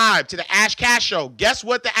subscribe to the Ash Cash Show, guess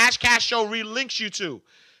what the Ash Cash Show relinks you to?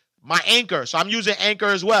 My Anchor. So I'm using Anchor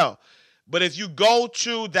as well. But if you go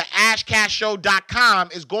to the ashcashshow.com,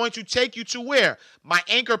 it's going to take you to where? My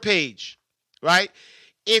Anchor page, right?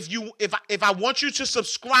 If I want you to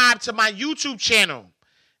subscribe to my YouTube channel,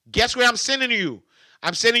 guess where I'm sending you?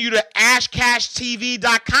 I'm sending you to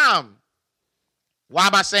ashcashtv.com. Why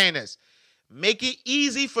am I saying this? Make it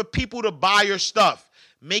easy for people to buy your stuff.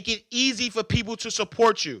 Make it easy for people to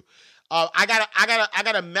support you. I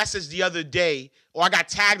got a message the other day, or I got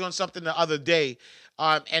tagged on something the other day,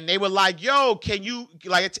 and they were like, "Yo, can you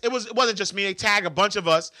like?" It wasn't just me. They tagged a bunch of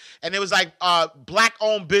us, and it was like,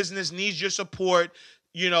 "Black-owned business needs your support.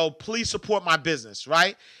 Please support my business,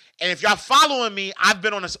 right?" And if y'all following me, I've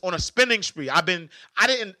been on a spending spree. I didn't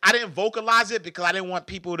vocalize it because I didn't want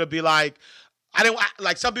people to be like.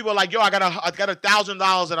 Some people are like, yo, I got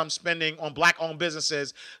 $1,000 that I'm spending on Black-owned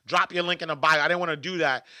businesses. Drop your link in the bio. I didn't want to do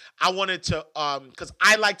that. I wanted to, because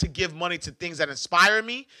I like to give money to things that inspire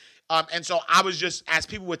me. And so I was just, as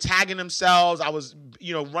people were tagging themselves, I was,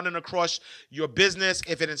 running across your business.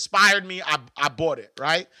 If it inspired me, I bought it,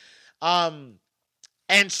 right? And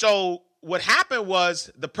so what happened was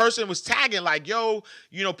the person was tagging like, yo,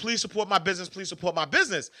 please support my business. Please support my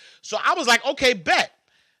business. So I was like, okay, bet.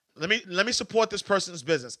 Let me support this person's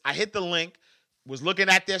business. I hit the link, was looking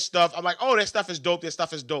at their stuff. I'm like, oh, their stuff is dope. Their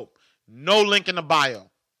stuff is dope. No link in the bio.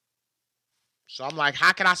 So I'm like,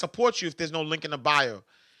 how can I support you if there's no link in the bio?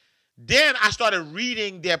 Then I started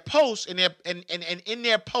reading their posts, and in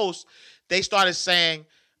their posts, they started saying,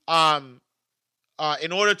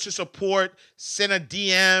 in order to support, send a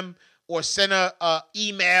DM or send a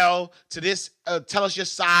email to this, tell us your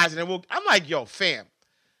size, and then I'm like, yo, fam,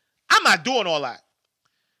 I'm not doing all that.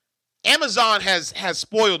 Amazon has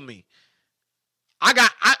spoiled me. Anytime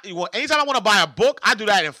I want to buy a book, I do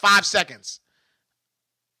that in 5 seconds.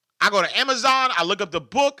 I go to Amazon, I look up the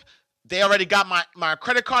book. They already got my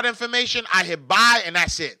credit card information. I hit buy, and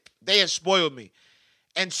that's it. They have spoiled me.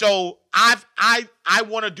 And so I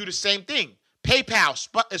want to do the same thing. PayPal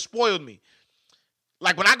spoiled me.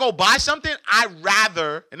 Like when I go buy something,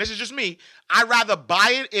 and this is just me, I'd rather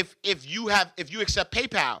buy it if you accept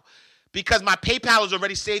PayPal, because my PayPal is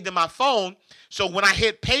already saved in my phone. So when I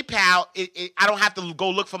hit PayPal, I don't have to go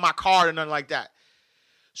look for my card or nothing like that.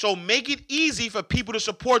 So make it easy for people to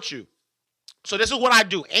support you. So this is what I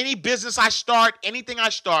do. Any business I start, anything I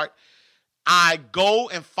start, I go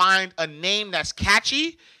and find a name that's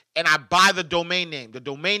catchy, and I buy the domain name. The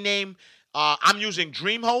domain name, I'm using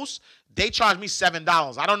DreamHost. They charge me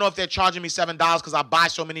 $7. I don't know if they're charging me $7 because I buy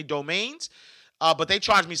so many domains, but they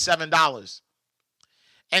charge me $7.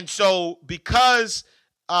 And so because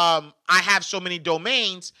I have so many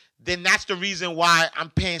domains, then that's the reason why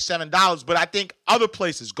I'm paying $7. But I think other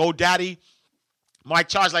places, GoDaddy, might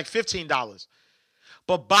charge like $15.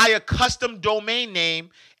 But buy a custom domain name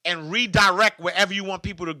and redirect wherever you want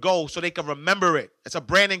people to go so they can remember it. It's a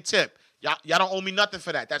branding tip. Y'all don't owe me nothing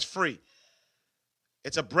for that. That's free.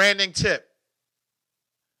 It's a branding tip.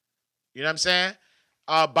 You know what I'm saying?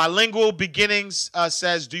 Bilingual Beginnings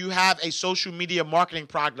says, do you have a social media marketing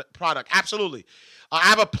product? Absolutely. I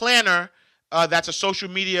have a planner that's a social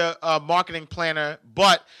media marketing planner,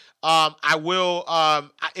 but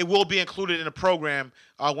it will be included in the program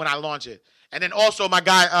when I launch it. And then also my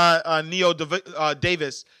guy Neo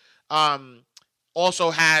Davis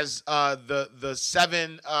also has the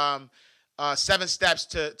seven steps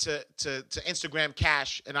to Instagram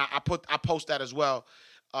cash, and I post that as well.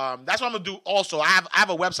 That's what I'm gonna do. Also, I have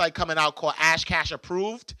a website coming out called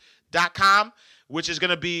ashcashapproved.com, which is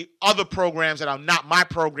gonna be other programs that are not my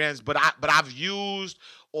programs, but I've used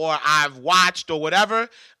or I've watched or whatever,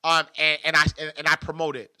 and I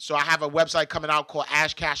promote it. So I have a website coming out called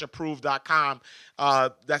ashcashapproved.com.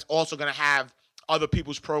 That's also gonna have other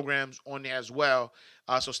people's programs on there as well.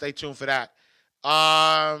 So stay tuned for that.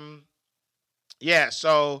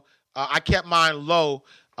 So I kept mine low,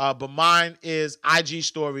 but mine is IG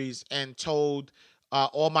stories, and told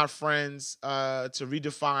all my friends to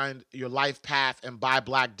redefine your life path and buy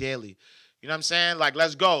black daily. You know what I'm saying? Like,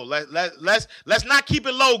 let's go. Let's not keep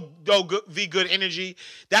it low, though. Good energy.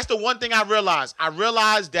 That's the one thing I realized. I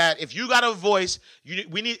realized that if you got a voice,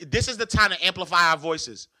 we need. This is the time to amplify our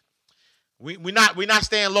voices. We're not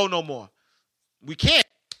staying low no more. We can't.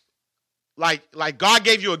 Like God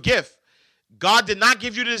gave you a gift. God did not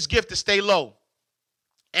give you this gift to stay low.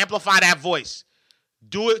 Amplify that voice.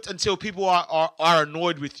 Do it until people are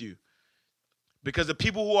annoyed with you. Because the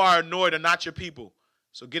people who are annoyed are not your people.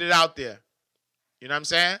 So get it out there. You know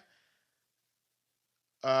what I'm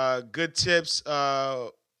saying? Good tips.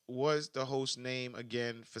 What's the host name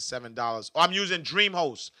again for $7? Oh, I'm using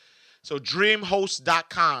DreamHost. So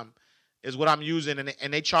DreamHost.com is what I'm using,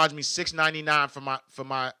 and they charge me $6.99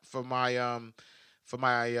 for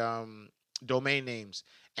my domain names.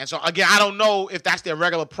 And so again, I don't know if that's their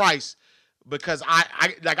regular price, because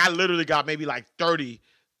I literally got maybe like 30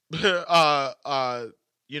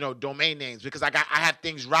 domain names, because I have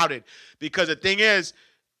things routed. Because the thing is,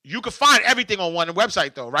 you can find everything on one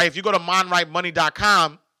website though, right? If you go to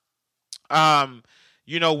mindrightmoney.com, when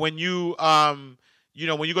you go to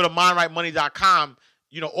mindrightmoney.com,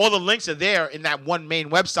 all the links are there in that one main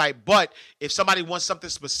website. But if somebody wants something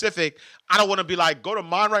specific, I don't want to be like, go to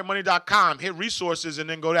mindrightmoney.com, hit resources, and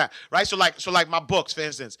then go that, right? So like my books, for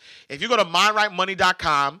instance, if you go to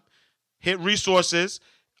mindrightmoney.com, hit resources,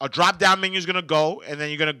 a drop-down menu is going to go, and then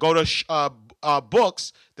you're going to go to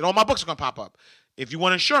books, then all my books are going to pop up. If you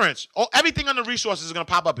want insurance, everything on the resources is going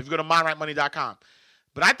to pop up if you go to mindrightmoney.com.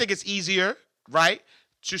 But I think it's easier, right,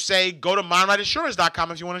 to say go to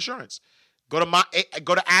mindrightinsurance.com if you want insurance. Go to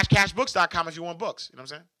ashcashbooks.com if you want books. You know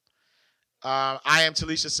what I'm saying? I Am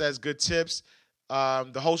Talisha says good tips.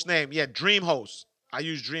 The host name, DreamHost. I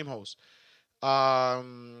use DreamHost.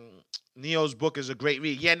 Neo's book is a great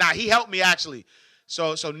read. Yeah, he helped me actually.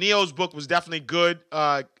 So Neo's book was definitely good.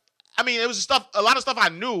 I mean, it was a lot of stuff I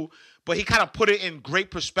knew, but he kind of put it in great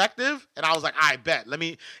perspective, and I was like, I bet.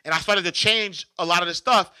 And I started to change a lot of the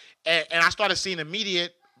stuff, and I started seeing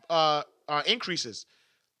immediate increases.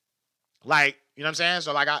 Like, you know what I'm saying?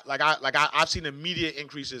 So I've seen immediate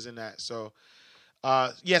increases in that. So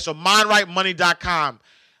so mindrightmoney.com.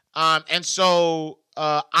 And so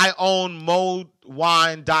I own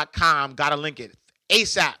modewine.com. Gotta link it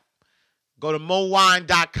ASAP. Go to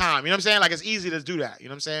modewine.com. You know what I'm saying? Like, it's easy to do that. You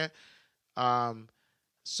know what I'm saying?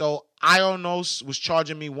 So Ionos was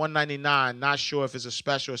charging me $199. Not sure if it's a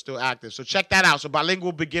special or still active. So check that out. So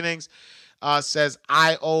Bilingual Beginnings says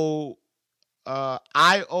IONOS.com.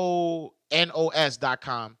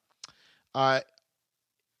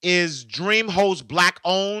 Is DreamHost black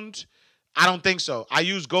owned? I don't think so. I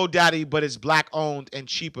use GoDaddy, but it's black owned and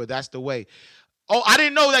cheaper. That's the way. Oh, I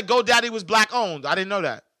didn't know that GoDaddy was black owned. I didn't know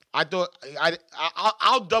that. I thought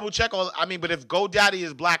I'll double check all. I mean, but if GoDaddy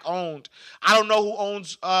is black owned, I don't know who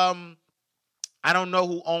owns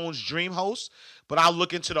DreamHost, but I'll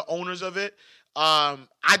look into the owners of it. I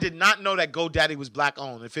did not know that GoDaddy was black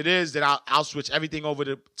owned. If it is, then I'll switch everything over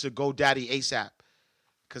to GoDaddy ASAP,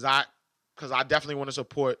 because I definitely want to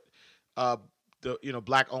support the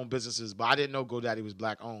black owned businesses. But I didn't know GoDaddy was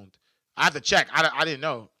black owned. I have to check. I didn't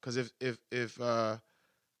know, because if no,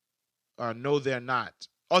 they're not.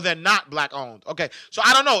 Oh, they're not black owned. Okay, so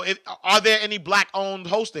I don't know. Are there any black owned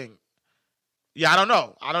hosting? Yeah, I don't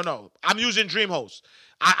know. I'm using DreamHost.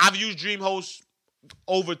 I've used DreamHost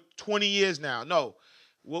over 20 years now. No,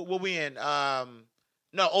 what we in?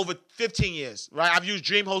 No, over 15 years, right? I've used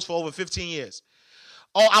DreamHost for over 15 years.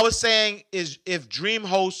 Oh, I was saying is if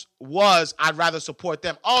DreamHost was, I'd rather support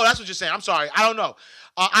them. Oh, that's what you're saying. I'm sorry. I don't know.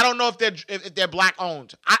 I don't know if they're black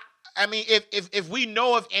owned. I mean, if we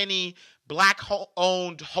know of any black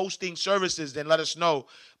owned hosting services, then let us know.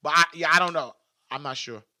 But I don't know. I'm not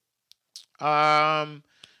sure. All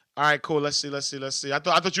right, cool. Let's see. I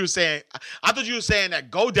thought you were saying that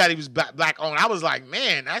GoDaddy was black owned. I was like,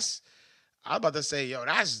 man, I was about to say, yo,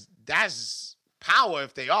 that's power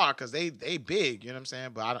if they are, because they big. You know what I'm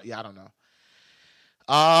saying? But I don't know.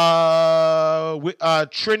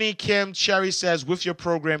 Trini Kim Cherry says, with your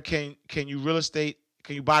program, can you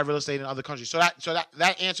buy real estate in other countries? So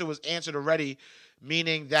that answer was answered already,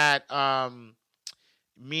 meaning that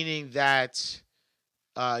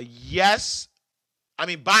yes. I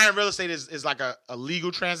mean, buying real estate is like a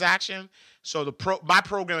legal transaction. So my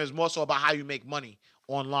program is more so about how you make money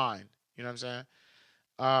online. You know what I'm saying?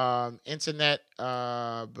 Internet,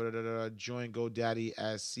 join GoDaddy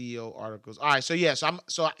as CEO articles. All right, so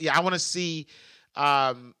I want to see.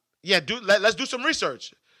 Let's do some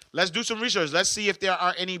research. Let's see if there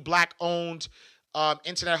are any black-owned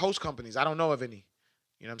internet host companies. I don't know of any.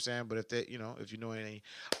 You know what I'm saying? But if you know any.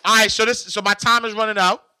 All right, so my time is running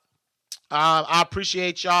out. I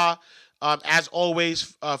appreciate y'all, as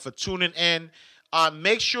always, for tuning in.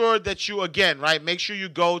 Make sure that you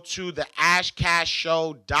go to the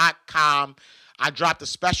ashcashshow.com. I dropped a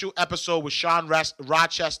special episode with Sean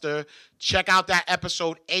Rochester. Check out that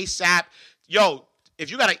episode ASAP. Yo,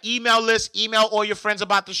 if you got an email list, email all your friends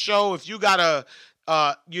about the show. If you got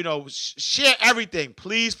share everything.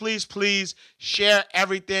 Please share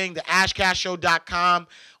everything. The ashcashshow.com.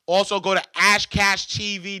 Also go to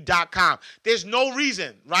ashcashtv.com. There's no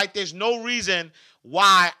reason, right? There's no reason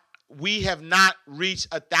why we have not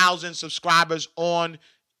reached 1,000 subscribers on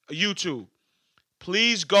YouTube.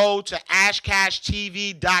 Please go to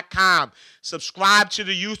ashcashtv.com. Subscribe to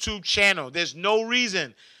the YouTube channel. There's no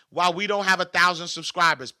reason why we don't have 1,000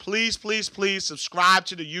 subscribers. Please subscribe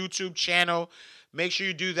to the YouTube channel. Make sure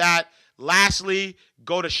you do that. Lastly,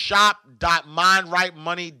 go to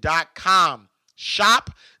shop.mindrightmoney.com.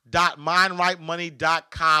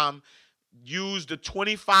 Shop.mindrightmoney.com. Use the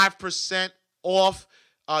 25% off.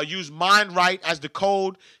 Use MindRight as the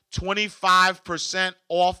code. 25%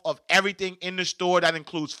 off of everything in the store. That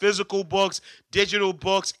includes physical books, digital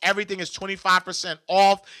books. Everything is 25%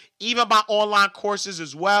 off. Even my online courses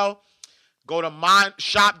as well. Go to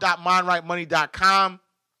shop.mindrightmoney.com.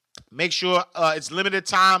 Make sure it's limited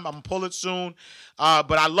time. I'm going to pull it soon.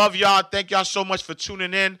 But I love y'all. Thank y'all so much for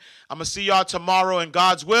tuning in. I'm going to see y'all tomorrow in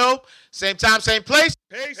God's will. Same time, same place.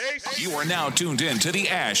 Peace. You are now tuned in to the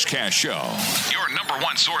Ash Cash Show, your number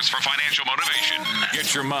one source for financial motivation.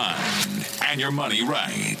 Get your mind and your money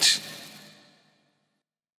right.